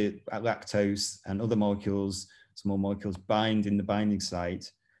how the lactose and other molecules, small molecules, bind in the binding site,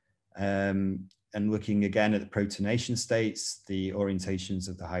 and looking again at the protonation states, the orientations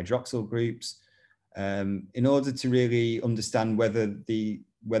of the hydroxyl groups, in order to really understand whether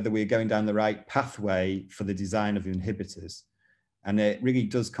we're going down the right pathway for the design of inhibitors. And it really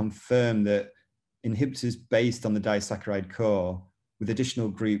does confirm that inhibitors based on the disaccharide core with additional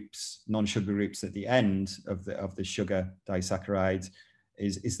groups, non-sugar groups at the end of the sugar disaccharide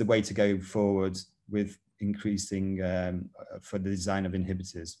is the way to go forward with increasing for the design of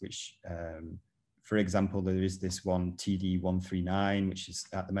inhibitors, which, for example, there is this one TD139, which is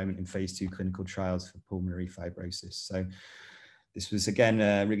at the moment in phase 2 clinical trials for pulmonary fibrosis. So this was, again,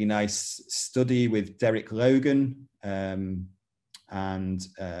 a really nice study with Derek Logan and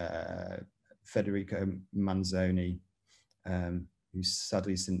Federico Manzoni, who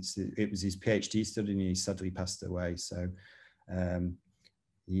sadly, since it was his PhD study, and he sadly passed away. So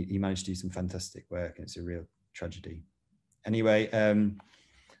he managed to do some fantastic work, and it's a real tragedy. Anyway,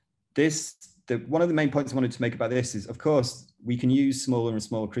 one of the main points I wanted to make about this is, of course, we can use smaller and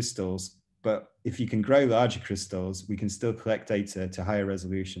smaller crystals, but if you can grow larger crystals, we can still collect data to higher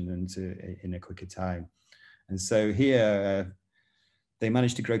resolution and in a quicker time. And so here, they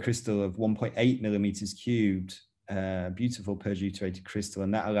managed to grow crystal of 1.8 millimeters cubed, beautiful perduterated crystal,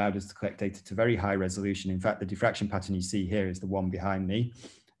 and that allowed us to collect data to very high resolution. In fact, the diffraction pattern you see here is the one behind me,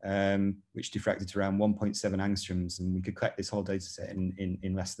 which diffracted to around 1.7 angstroms, and we could collect this whole data set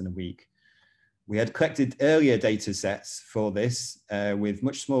in less than a week. We had collected earlier data sets for this with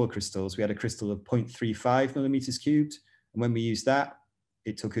much smaller crystals. We had a crystal of 0.35 millimeters cubed, and when we used that,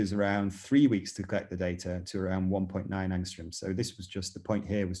 it took us around 3 weeks to collect the data to around 1.9 angstroms. So this was just, the point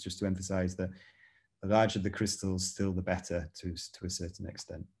here was just to emphasize that the larger the crystals, still the better to a certain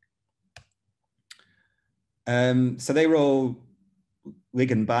extent. So they were all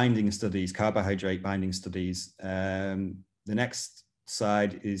ligand binding studies, carbohydrate binding studies. The next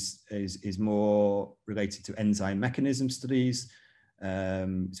slide is more related to enzyme mechanism studies.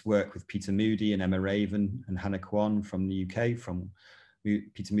 It's work with Peter Moody and Emma Raven and Hannah Kwan from the UK, from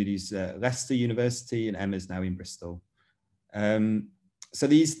Peter Moody's Leicester University, and Emma's now in Bristol. So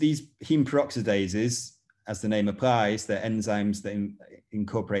these heme peroxidases as the name applies, they're enzymes that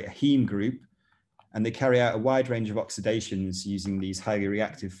incorporate a heme group, and they carry out a wide range of oxidations using these highly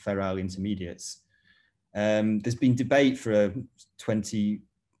reactive ferryle intermediates. There's been debate for 20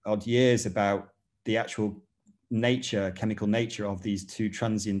 odd years about the actual nature, chemical nature of these two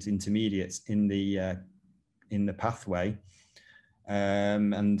transient intermediates in the pathway.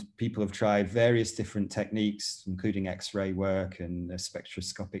 And people have tried various different techniques, including X-ray work and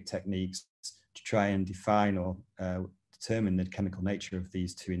spectroscopic techniques, to try and define or determine the chemical nature of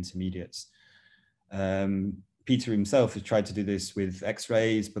these two intermediates. Peter himself has tried to do this with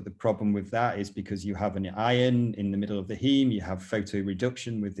X-rays, but the problem with that is because you have an ion in the middle of the heme, you have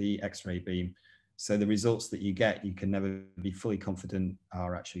photoreduction with the X-ray beam. So the results that you get, you can never be fully confident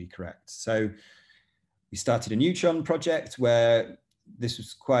are actually correct. So we started a neutron project where this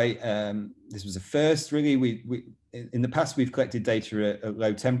was quite, this was a first really. In the past, we've collected data at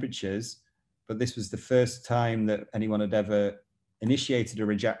low temperatures, but this was the first time that anyone had ever initiated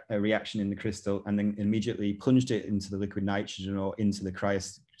a reaction in the crystal and then immediately plunged it into the liquid nitrogen or into the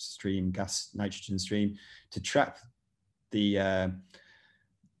cryostream, gas nitrogen stream, to trap the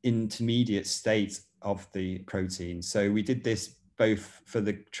intermediate state of the protein. So we did this both for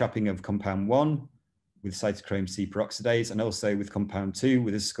the trapping of compound 1 with cytochrome C peroxidase and also with compound 2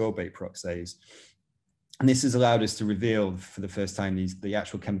 with ascorbate peroxidase. And this has allowed us to reveal for the first time the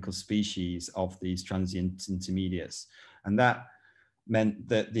actual chemical species of these transient intermediates. And that meant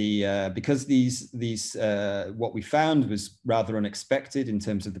that because what we found was rather unexpected in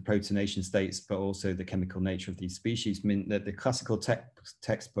terms of the protonation states, but also the chemical nature of these species, meant that the classical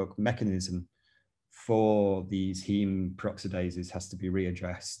textbook mechanism for these heme peroxidases has to be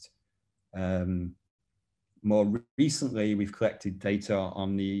readdressed. More recently, we've collected data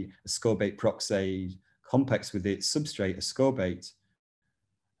on the ascorbate peroxide complex with its substrate ascorbate.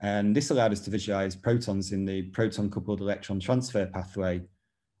 And this allowed us to visualize protons in the proton-coupled electron transfer pathway.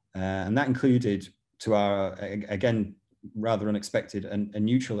 And that included, to our, again, rather unexpected, a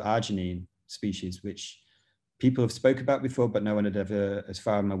neutral arginine species, which people have spoke about before, but no one had ever, as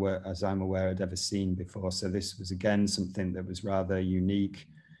far as I'm aware, had ever seen before. So this was, again, something that was rather unique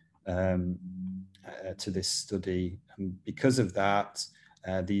to this study. And because of that,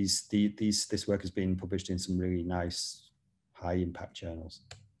 this work has been published in some really nice, high-impact journals.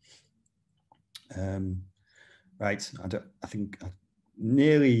 Right, I think I'm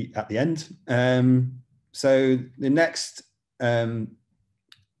nearly at the end. So the next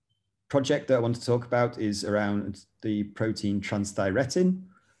project that I want to talk about is around the protein transthyretin.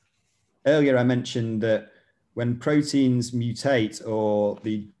 Earlier I mentioned that when proteins mutate or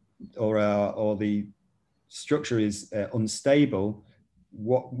the structure is unstable,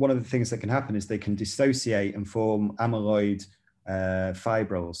 one of the things that can happen is they can dissociate and form amyloid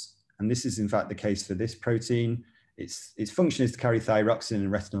fibrils. And this is in fact the case for this protein. Its function is to carry thyroxine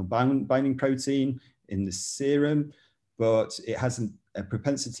and retinol binding protein in the serum, but it has a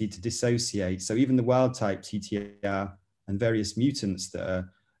propensity to dissociate. So even the wild type TTR and various mutants that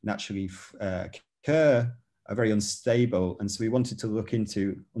are naturally occur are very unstable. And so we wanted to look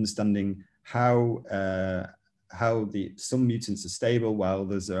into understanding how some mutants are stable while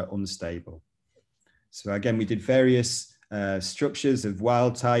others are unstable. So again, we did various structures of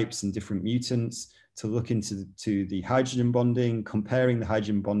wild types and different mutants to look into the hydrogen bonding, comparing the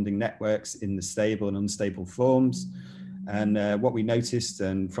hydrogen bonding networks in the stable and unstable forms. And what we noticed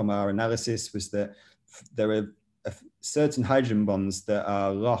and from our analysis was that there are certain hydrogen bonds that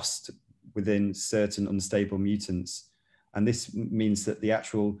are lost within certain unstable mutants. And this means that the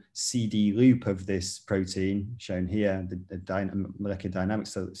actual CD loop of this protein, shown here, the molecular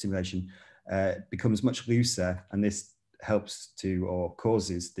dynamics simulation, becomes much looser, and this helps to or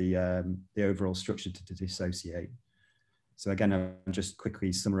causes the overall structure to dissociate. So again, I'll just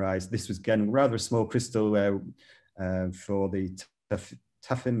quickly summarize. This was again rather a small crystal for the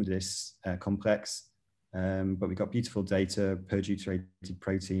tafimidis complex, but we got beautiful data per deuterated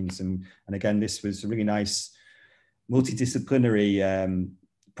proteins, and again, this was a really nice multidisciplinary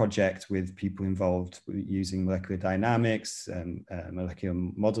project with people involved using molecular dynamics, molecular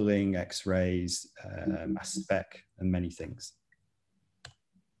modeling, X-rays, mass spec, and many things.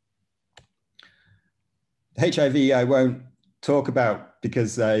 HIV I won't talk about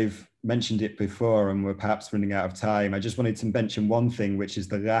because I've mentioned it before and we're perhaps running out of time. I just wanted to mention one thing, which is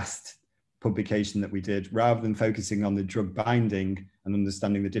the last publication that we did. Rather than focusing on the drug binding and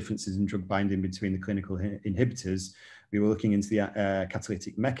understanding the differences in drug binding between the clinical inhibitors, we were looking into the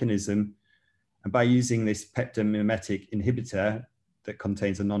catalytic mechanism. And by using this peptomimetic inhibitor that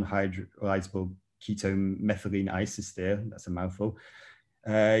contains a non-hydrolyzable ketomethylene isoster, that's a mouthful,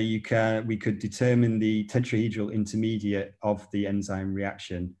 we could determine the tetrahedral intermediate of the enzyme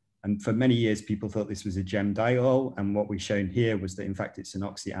reaction. And for many years, people thought this was a gem diol. And what we've shown here was that, in fact, it's an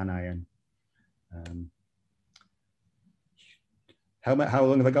oxyanion. Helmut, how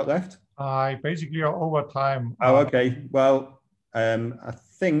long have I got left? I basically are over time. Oh, okay. Well, I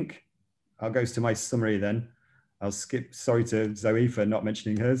think I'll go to my summary then. I'll skip, sorry to Zoe for not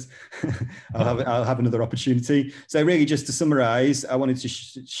mentioning hers. I'll have another opportunity. So really just to summarize, I wanted to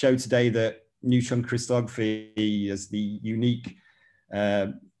show today that neutron crystallography is the unique,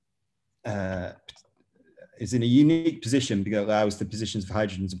 is in a unique position because it allows the positions of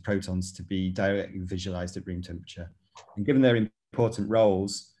hydrogens and protons to be directly visualized at room temperature. And given their important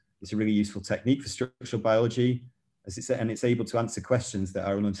roles, it's a really useful technique for structural biology, and it's able to answer questions that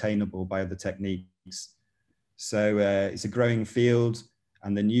are unattainable by other techniques. So it's a growing field,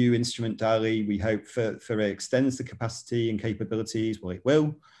 and the new instrument DALI, we hope further extends the capacity and capabilities, well, it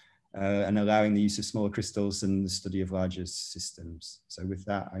will, and allowing the use of smaller crystals and the study of larger systems. So with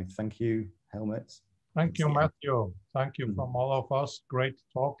that, I thank you, Helmut. Thank you, Matthew. Thank you from all of us. Great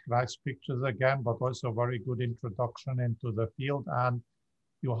talk, nice pictures again, but also very good introduction into the field, and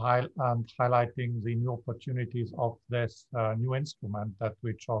you highlighting the new opportunities of this new instrument that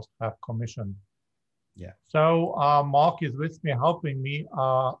we just have commissioned. Yeah. So Mark is with me, helping me.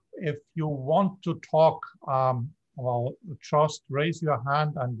 If you want to talk, well, just raise your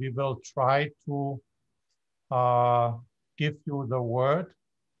hand and we will try to give you the word.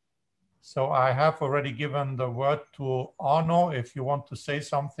 So I have already given the word to Arno. If you want to say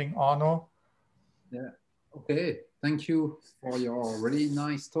something, Arno. Yeah, okay. Thank you for your really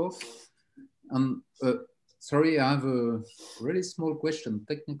nice talk. Sorry, I have a really small question,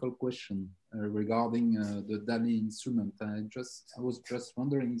 technical question regarding the DALI instrument. I was just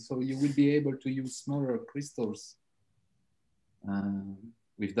wondering, so you will be able to use smaller crystals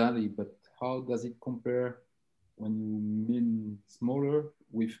with DALI, but how does it compare when you mean smaller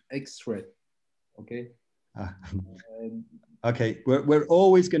with X-ray? Okay. Okay, we're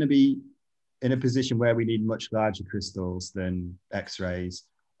always going to be in a position where we need much larger crystals than X-rays.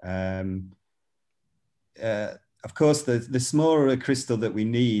 Of course, the smaller a crystal that we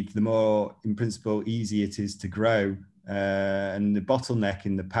need, the more, in principle, easy it is to grow. And the bottleneck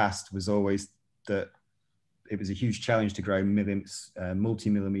in the past was always that it was a huge challenge to grow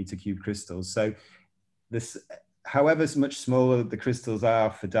multi-millimeter cube crystals. So this, however much smaller the crystals are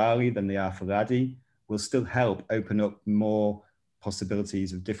for DALI than they are for LADI, will still help open up more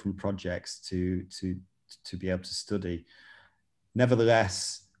possibilities of different projects to be able to study.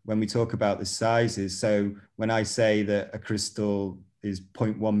 Nevertheless, when we talk about the sizes, so when I say that a crystal is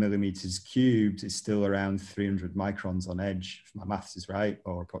 0.1 millimeters cubed, it's still around 300 microns on edge, if my maths is right,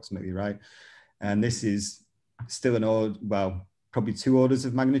 or approximately right. And this is still an order, well, probably 2 orders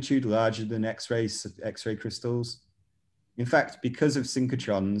of magnitude larger than X-ray crystals. In fact, because of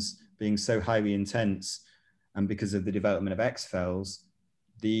synchrotrons being so highly intense, and because of the development of X-FELs,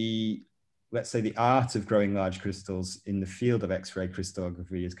 let's say the art of growing large crystals in the field of X-ray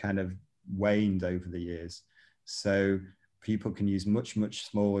crystallography has kind of waned over the years. So people can use much, much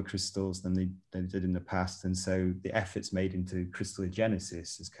smaller crystals than they did in the past. And so the efforts made into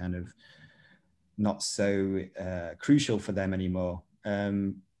crystallogenesis is kind of not so crucial for them anymore.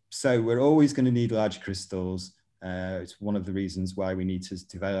 So we're always going to need large crystals. It's one of the reasons why we need to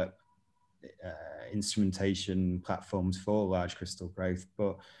develop instrumentation platforms for large crystal growth.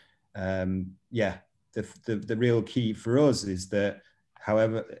 But yeah, the real key for us is that,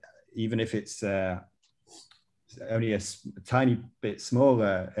 however, even if it's only a tiny bit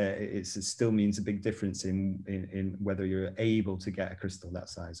smaller, it still means a big difference in whether you're able to get a crystal that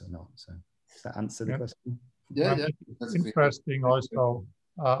size or not. So does that answer the question? Yeah, yeah. That's interesting also,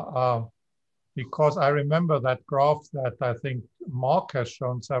 because I remember that graph that I think Mark has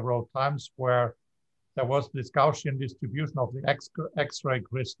shown several times, where there was this Gaussian distribution of the X-ray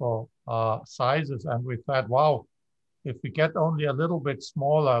crystal sizes. And we thought, wow, if we get only a little bit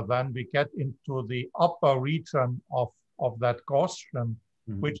smaller, then we get into the upper region of that Gaussian,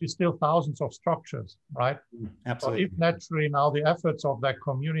 which is still thousands of structures, right? Absolutely. So if naturally now the efforts of that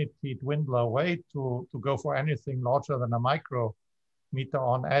community dwindle away to go for anything larger than a micrometer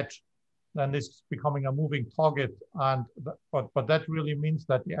on edge, then this is becoming a moving target. And but that really means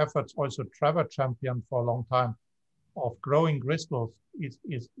that the efforts also Trevor championed for a long time of growing crystals is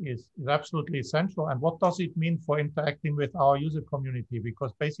absolutely essential. And what does it mean for interacting with our user community?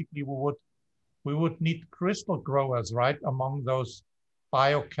 Because basically we would need crystal growers, right, among those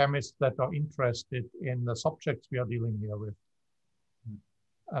biochemists that are interested in the subjects we are dealing here with.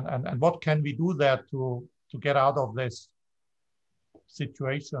 And what can we do there to get out of this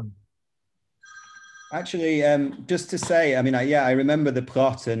situation? Actually, just to say, I mean, yeah, I remember the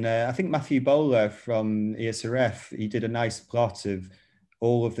plot, and I think Matthew Bowler from ESRF, he did a nice plot of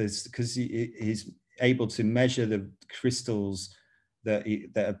all of this, because he's able to measure the crystals that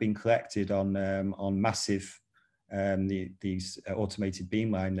have been collected on massive these automated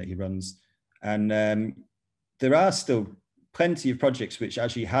beamline that he runs, and there are still plenty of projects which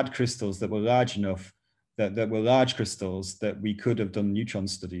actually had crystals that were large enough, that were large crystals that we could have done neutron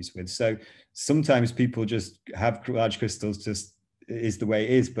studies with. So sometimes people just have large crystals, just is the way it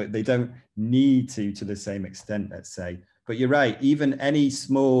is, but they don't need to the same extent, let's say. But you're right, even any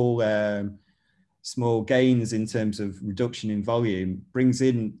small small gains in terms of reduction in volume brings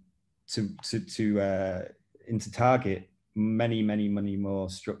in into target many more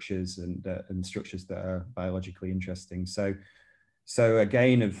structures and structures that are biologically interesting. So a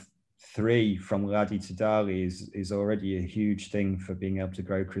gain of 3 from Ladi to Dali is already a huge thing for being able to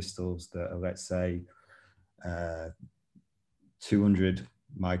grow crystals that are, let's say, 200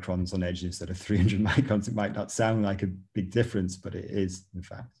 microns on edge instead of 300 microns. It might not sound like a big difference, but it is, in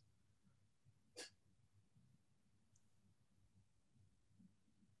fact.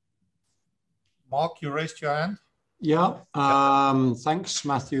 Mark, you raised your hand. Yeah, thanks,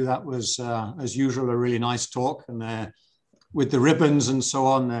 Matthew. That was, as usual, a really nice talk, and with the ribbons and so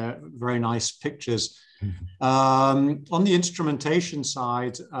on, very nice pictures. On the instrumentation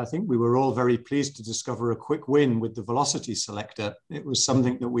side, I think we were all very pleased to discover a quick win with the velocity selector. It was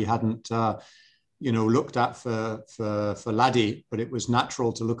something that we hadn't, looked at for Ladi, but it was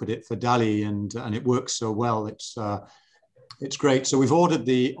natural to look at it for Dali, and it works so well. It's great. So we've ordered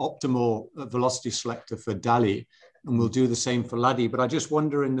the optimal velocity selector for Dali, and we'll do the same for Ladi. But I just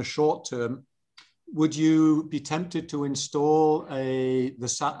wonder, in the short term, would you be tempted to install a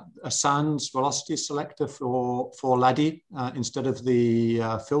SANS velocity selector for Ladi instead of the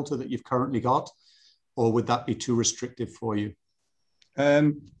filter that you've currently got, or would that be too restrictive for you?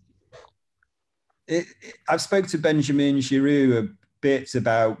 I've spoken to Benjamin Giroux a bit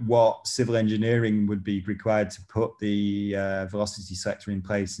about what civil engineering would be required to put the velocity selector in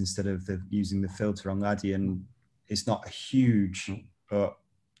place instead of using the filter on Ladi, and it's not huge, but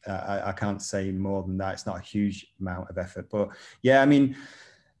I can't say more than that. It's not a huge amount of effort, but yeah, I mean,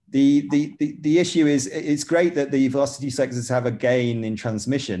 the issue is, it's great that the velocity selectors have a gain in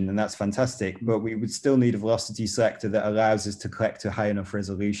transmission, and that's fantastic, but we would still need a velocity selector that allows us to collect a high enough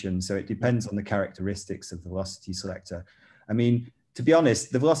resolution. So it depends on the characteristics of the velocity selector. I mean, to be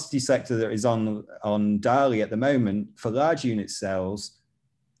honest, the velocity selector that is on Dali at the moment for large unit cells,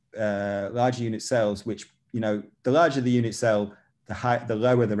 which, the larger the unit cell, the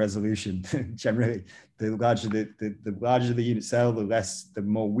lower the resolution. Generally, the larger the unit cell, the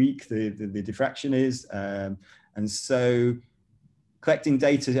more weak the diffraction is, and so collecting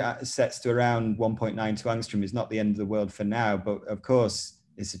data sets to around 1.92 angstrom is not the end of the world for now. But of course,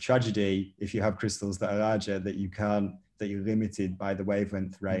 it's a tragedy if you have crystals that are larger that you're limited by the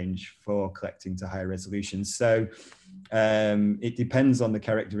wavelength range for collecting to higher resolutions. So it depends on the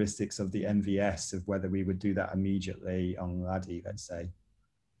characteristics of the MVS of whether we would do that immediately on Ladi, let's say.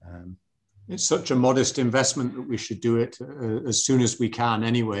 It's such a modest investment that we should do it as soon as we can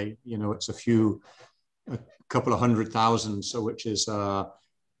anyway. It's a couple of 100,000, so which is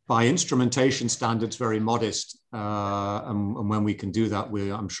by instrumentation standards very modest, and when we can do that,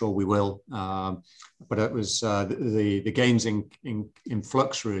 I'm sure we will. But it was the gains in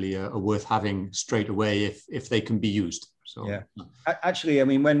flux really are worth having straight away if they can be used. So yeah, actually, I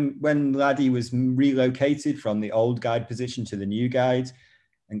mean, when Ladi was relocated from the old guide position to the new guide,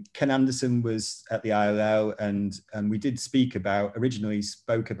 and Ken Anderson was at the ILL, and we did originally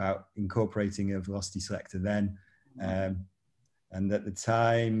spoke about incorporating a velocity selector then. And at the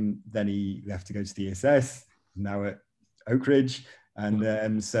time, then he left to go to the ESS, now at Oak Ridge.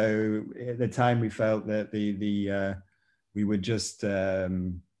 And so at the time we felt that we would just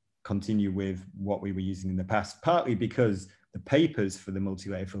continue with what we were using in the past, partly because the papers for the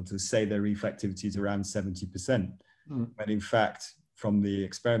multi-layer filters say their reflectivity is around 70%. But in fact, from the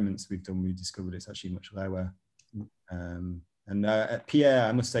experiments we've done, we discovered it's actually much lower. Pierre,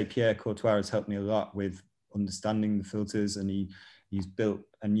 I must say, Pierre Courtois has helped me a lot with understanding the filters, and he's built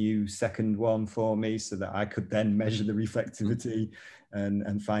a new second one for me so that I could then measure the reflectivity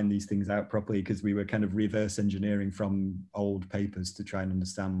and find these things out properly, because we were kind of reverse engineering from old papers to try and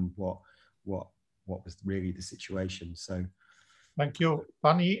understand what was really the situation. So thank you.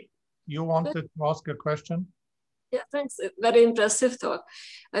 Bunny, you wanted to ask a question? Yeah, thanks. Very impressive talk.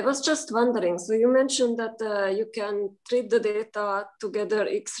 I was just wondering, so you mentioned that you can treat the data together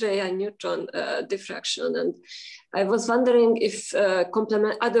X-ray and neutron diffraction. And I was wondering if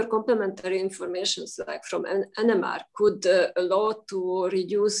other complementary informations like from NMR could allow to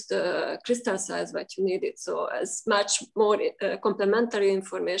reduce the crystal size that you needed. So as much more complementary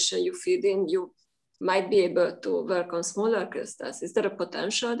information you feed in, you might be able to work on smaller crystals. Is there a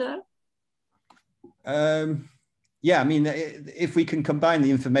potential there? Yeah, I mean, if we can combine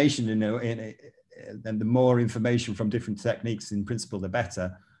the information, then the more information from different techniques, in principle, the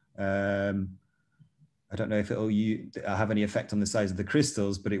better. I don't know if it'll have any effect on the size of the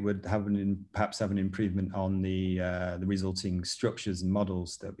crystals, but it would have perhaps have an improvement on the resulting structures and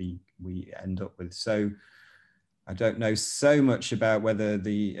models that we end up with. So I don't know so much about whether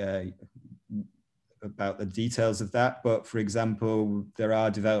about the details of that, but for example, there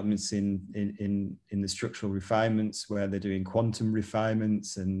are developments in the structural refinements where they're doing quantum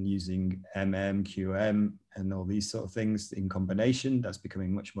refinements and using QM, and all these sort of things in combination. That's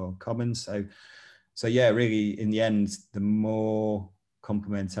becoming much more common. So yeah, really, in the end, the more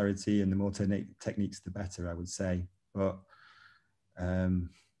complementarity and the more techniques, the better, I would say. But in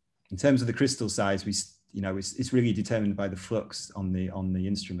terms of the crystal size, it's really determined by the flux on the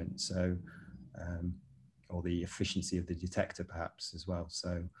instrument. So. Or the efficiency of the detector perhaps as well.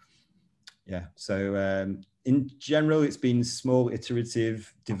 So yeah, so in general, it's been small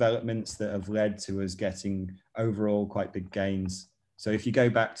iterative developments that have led to us getting overall quite big gains. So if you go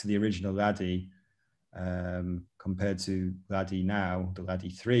back to the original LADI, compared to LADI now, the LADI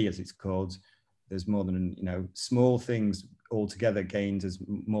 3 as it's called, there's more than, small things altogether gained as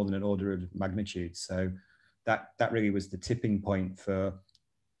more than an order of magnitude. So that really was the tipping point for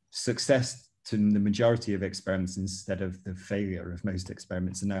success to the majority of experiments instead of the failure of most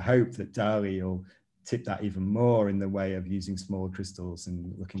experiments. And I hope that DALI will tip that even more in the way of using smaller crystals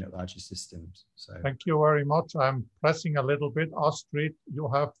and looking at larger systems. So thank you very much. I'm pressing a little bit. Astrid, you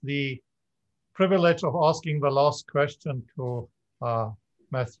have the privilege of asking the last question to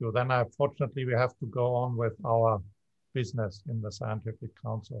Matthew. Then unfortunately we have to go on with our business in the Scientific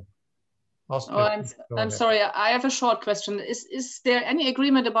Council. Astrid, I'm sorry, I have a short question. Is there any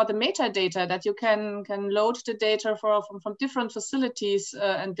agreement about the metadata that you can load the data from different facilities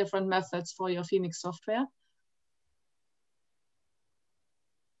and different methods for your Phoenix software?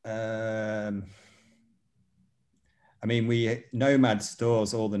 I mean, Nomad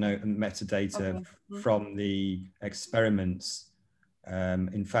stores all the metadata from the experiments.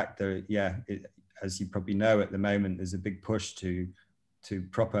 In fact, as you probably know, at the moment, there's a big push to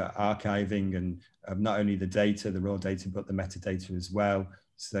proper archiving and not only the data, the raw data, but the metadata as well,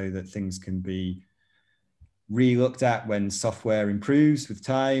 so that things can be re-looked at when software improves with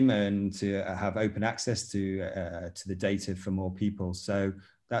time, and to have open access to the data for more people. So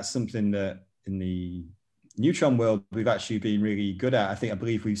that's something that in the neutron world we've actually been really good at. I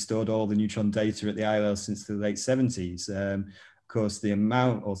believe we've stored all the neutron data at the ILL since the late 70s. Of course, the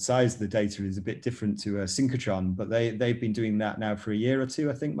amount or size of the data is a bit different to a synchrotron, but they've been doing that now for a year or two,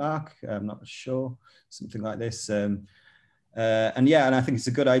 I think, Mark. I'm not sure, something like this. And I think it's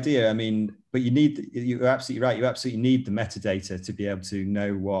a good idea. I mean, but you're absolutely right. You absolutely need the metadata to be able to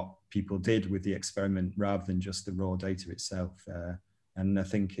know what people did with the experiment rather than just the raw data itself. And I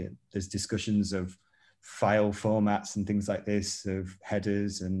think there's discussions of file formats and things like this, of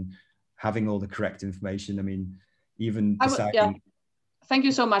headers and having all the correct information. I mean, even deciding. Thank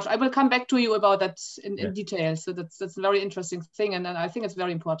you so much. I will come back to you about that in detail. So that's a very interesting thing, and I think it's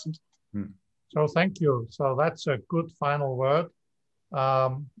very important. So thank you. So that's a good final word.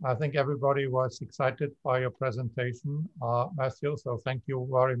 I think everybody was excited by your presentation, Matthew. So thank you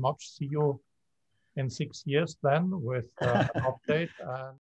very much. See you in 6 years then with an update.